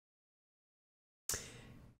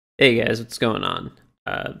Hey guys, what's going on?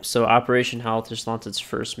 So Operation Health just launched its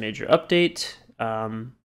first major update, update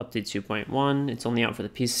 2.1. It's only out for the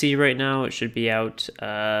PC right now. It should be out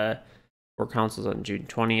for consoles on June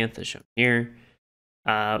 20th, as shown here.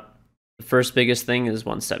 The first biggest thing is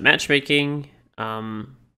one-step matchmaking.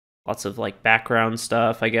 Lots of like background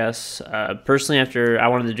stuff, I guess. Personally, after I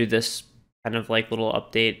wanted to do this kind of like little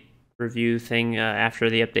update review thing after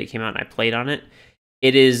the update came out and I played on it.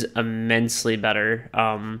 It is immensely better.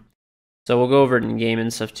 So we'll go over it in game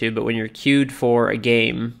and stuff too, but when you're queued for a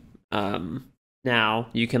game, now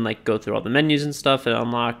you can like go through all the menus and stuff and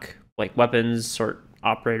unlock like weapons, sort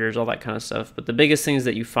operators, all that kind of stuff. But the biggest thing is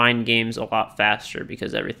that you find games a lot faster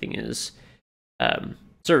because everything is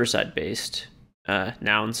server-side based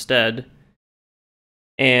now instead.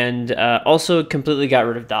 And also completely got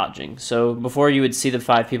rid of dodging. So before you would see the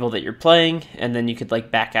 5 people that you're playing, and then you could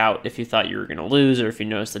like back out if you thought you were going to lose, or if you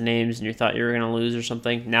noticed the names and you thought you were going to lose or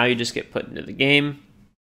something. Now you just get put into the game,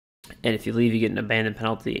 and if you leave, you get an abandon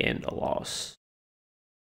penalty and a loss.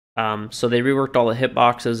 So they reworked all the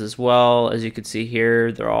hitboxes as well. As you can see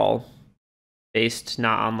here, they're all based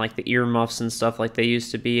not on like the earmuffs and stuff like they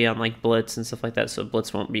used to be on like Blitz and stuff like that. So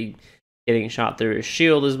Blitz won't be getting shot through his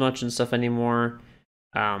shield as much and stuff anymore.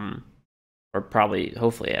 Or probably,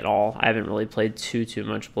 hopefully at all. I haven't really played too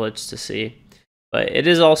much Blitz to see. But it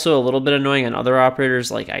is also a little bit annoying on other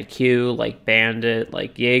operators like IQ, like Bandit,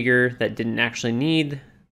 like Jaeger, that didn't actually need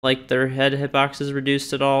like their head hitboxes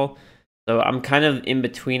reduced at all. So I'm kind of in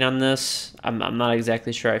between on this. I'm not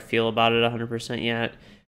exactly sure I feel about it 100% yet.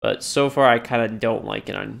 But so far I kind of don't like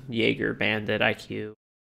it on Jaeger, Bandit, IQ,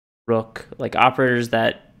 Rook. Like operators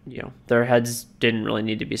that, you know, their heads didn't really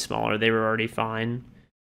need to be smaller. They were already fine.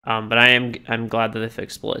 But I'm glad that they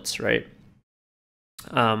fixed Blitz, right?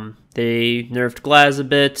 They nerfed Glaz a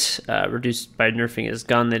bit, reduced by nerfing his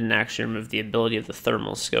gun. They didn't actually remove the ability of the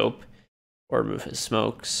thermal scope or remove his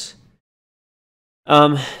smokes.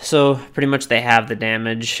 So pretty much they have the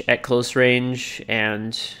damage at close range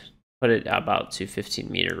and put it about to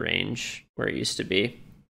 15-meter range where it used to be.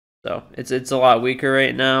 So it's a lot weaker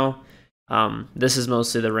right now. This is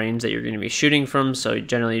mostly the range that you're going to be shooting from. So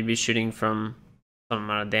generally you'd be shooting from some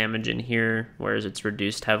amount of damage in here, whereas it's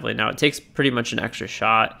reduced heavily. Now it takes pretty much an extra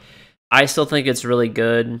shot. I still think it's really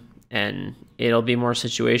good, and it'll be more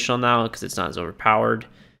situational now because it's not as overpowered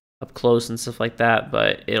up close and stuff like that,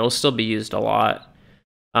 but it'll still be used a lot.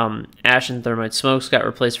 Ash and Thermite Smokes got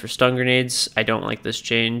replaced for stun grenades. I don't like this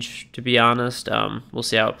change, to be honest. We'll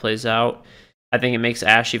see how it plays out. I think it makes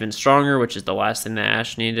Ash even stronger, which is the last thing that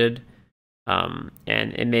Ash needed. And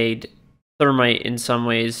it made Thermite in some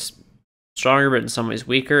ways stronger, but in some ways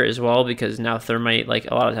weaker as well, because now Thermite, like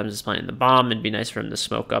a lot of times, is planting the bomb. It'd be nice for him to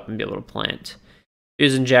smoke up and be able to plant.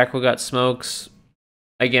 Fuse and Jackal got smokes.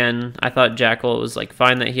 Again, I thought Jackal was like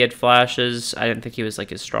fine that he had flashes. I didn't think he was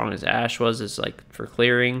like as strong as Ash was as like for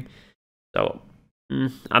clearing. So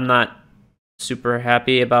I'm not super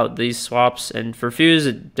happy about these swaps. And for Fuse,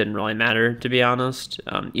 it didn't really matter, to be honest.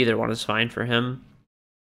 Either one is fine for him.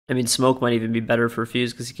 I mean, Smoke might even be better for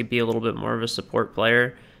Fuse because he could be a little bit more of a support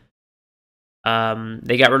player.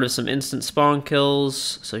 They got rid of some instant spawn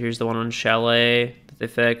kills. So here's the one on Chalet that they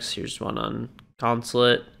fixed. Here's one on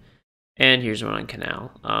Consulate. And here's one on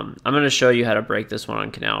Canal. I'm going to show you how to break this one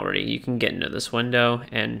on Canal already. You can get into this window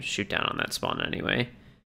and shoot down on that spawn anyway.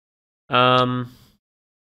 I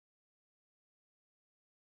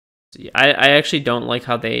actually don't like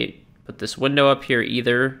how they put this window up here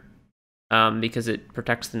either, because it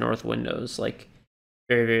protects the north windows like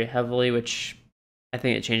very heavily, which I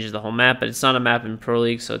think it changes the whole map, but it's not a map in Pro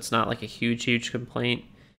League, so it's not like a huge complaint.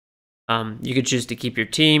 You could choose to keep your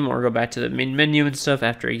team or go back to the main menu and stuff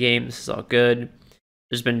after a game. This is all good.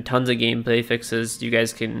 There's been tons of gameplay fixes. You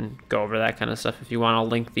guys can go over that kind of stuff if you want. I'll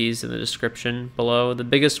link these in the description below. The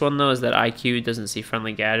biggest one, though, is that IQ doesn't see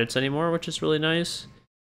friendly gadgets anymore, which is really nice.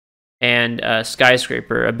 And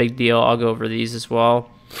Skyscraper, a big deal. I'll go over these as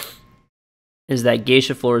well. Is that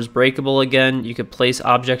Geisha floor is breakable again. You could place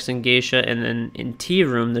objects in Geisha, and then in Tea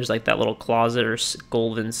Room, there's like that little closet or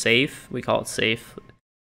golden safe. We call it safe.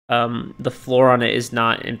 The floor on it is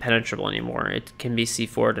not impenetrable anymore. It can be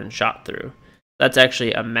C4'd and shot through. That's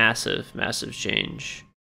actually a massive change.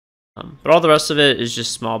 But all the rest of it is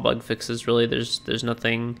just small bug fixes, really. There's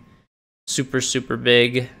nothing super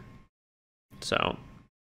big. So,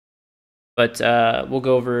 but we'll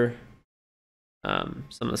go over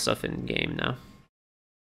some of the stuff in game now.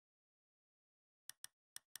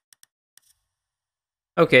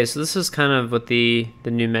 Okay, so this is kind of what the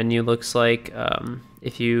new menu looks like.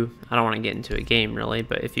 If you, I don't want to get into a game really,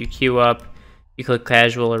 but if you queue up, you click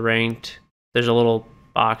casual or ranked, there's a little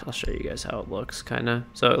box. I'll show you guys how it looks, kind of.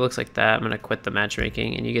 So it looks like that. I'm going to quit the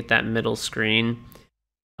matchmaking, and you get that middle screen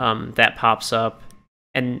that pops up.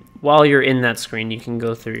 And while you're in that screen, you can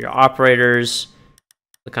go through your operators,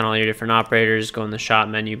 look on all your different operators, go in the shop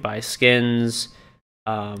menu, buy skins.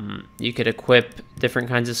 You could equip different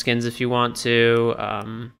kinds of skins if you want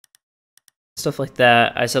to, stuff like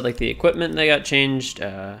that. I said like the equipment that got changed,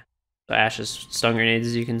 the Ash's stun grenades,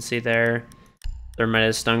 as you can see there.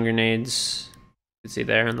 Thermite stun grenades, you can see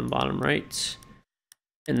there on the bottom right.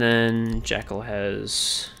 And then Jackal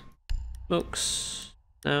has smokes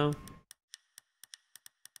now.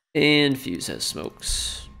 And Fuse has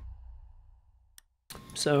smokes.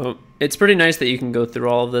 So it's pretty nice that you can go through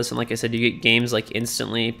all of this, and like I said, you get games like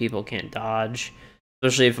instantly. People can't dodge,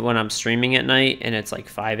 especially when I'm streaming at night and it's like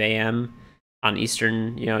 5 a.m. on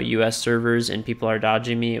Eastern, US servers, and people are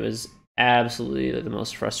dodging me. It was absolutely the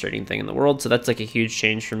most frustrating thing in the world. So that's like a huge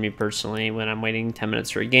change for me personally, when I'm waiting 10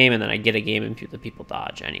 minutes for a game and then I get a game and the people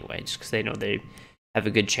dodge anyway, just because they know they have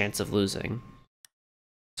a good chance of losing.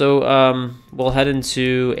 So we'll head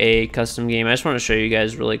into a custom game. I just want to show you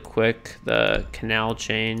guys really quick the canal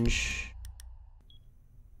change.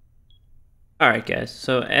 Alright guys,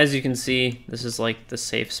 so as you can see, this is like the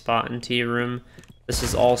safe spot in tea room. This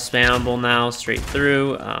is all spammable now, straight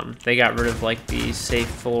through. They got rid of like the safe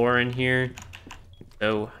floor in here.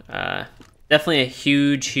 So definitely a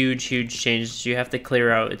huge change. You have to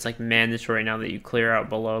clear out. It's like mandatory now that you clear out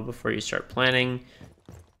below before you start planning.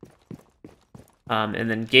 And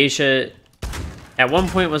then Geisha at one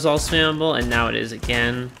point was all spammable, and now it is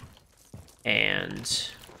again.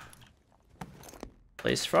 And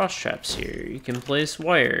place frost traps here. You can place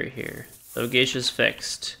wire here. So Geisha's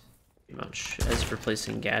fixed, pretty much, as for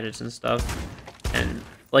placing gadgets and stuff. And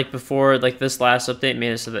like before, like this last update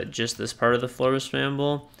made it so that just this part of the floor was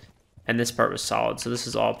spammable, and this part was solid. So this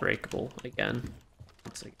is all breakable again.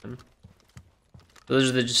 Once again. So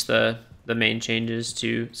those are just the main changes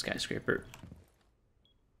to Skyscraper.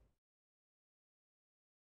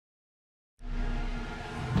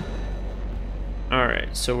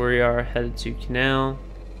 Alright, so we are headed to Canal.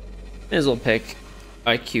 May as well pick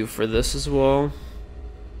IQ for this as well.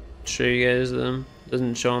 Show you guys them.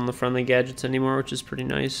 Doesn't show on the friendly gadgets anymore, which is pretty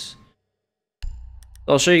nice.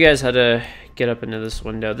 I'll show you guys how to get up into this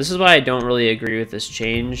window. This is why I don't really agree with this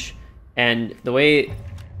change. And the way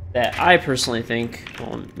that I personally think...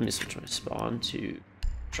 Well, let me switch my spawn to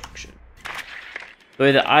construction. The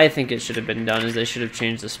way that I think it should have been done is they should have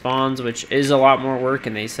changed the spawns, which is a lot more work,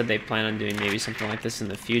 and they said they plan on doing maybe something like this in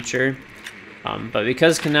the future. But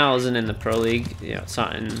because Canal isn't in the Pro League, it's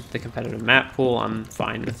not in the competitive map pool, I'm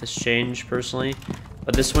fine with this change personally.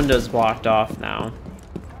 But this window is blocked off now.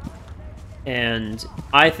 And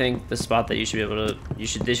I think the spot that you should be able to,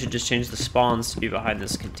 they should just change the spawns to be behind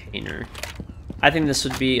this container. I think this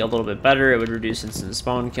would be a little bit better. It would reduce instant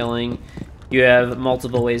spawn killing. You have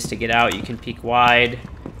multiple ways to get out. You can peek wide,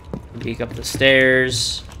 you can peek up the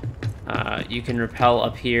stairs, you can rappel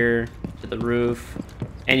up here to the roof,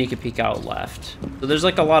 and you can peek out left. So there's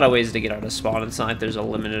like a lot of ways to get out of spawn. It's not like there's a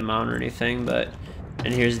limited amount or anything, but...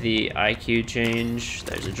 And here's the IQ change.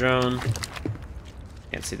 There's a drone.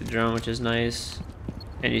 Can't see the drone, which is nice.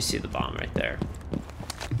 And you see the bomb right there.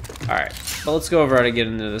 Alright, but let's go over how to get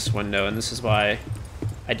into this window, and this is why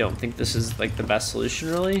I don't think this is like the best solution,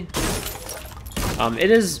 really.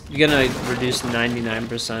 It is gonna reduce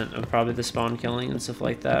 99% of probably the spawn killing and stuff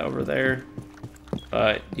like that over there.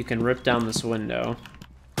 But you can rip down this window.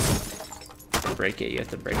 Break it, you have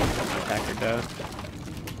to break it from the attacker dough.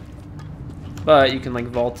 But you can like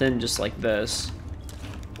vault in just like this.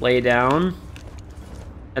 Lay down.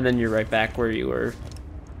 And then you're right back where you were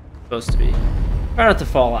supposed to be. Try not to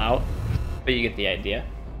fall out, but you get the idea.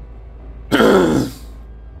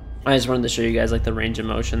 I just wanted to show you guys like the range of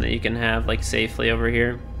motion that you can have like safely over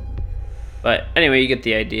here. But anyway, you get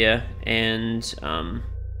the idea. And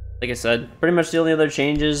like I said, pretty much the only other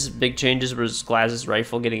changes, big changes, was Glaz's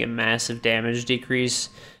rifle getting a massive damage decrease.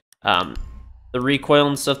 The recoil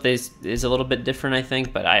and stuff is a little bit different, I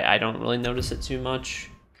think, but I don't really notice it too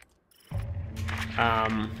much.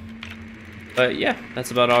 But yeah,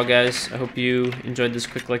 that's about all, guys. I hope you enjoyed this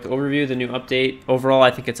quick like overview of the new update. Overall,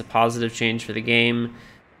 I think it's a positive change for the game.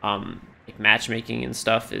 Like matchmaking and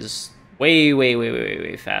stuff is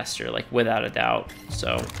way faster, like without a doubt.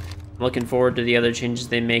 So I'm looking forward to the other changes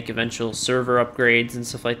they make. Eventual server upgrades and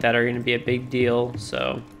stuff like that are going to be a big deal.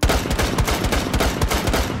 So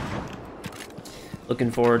looking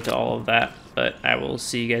forward to all of that. But I will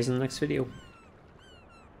see you guys in the next video.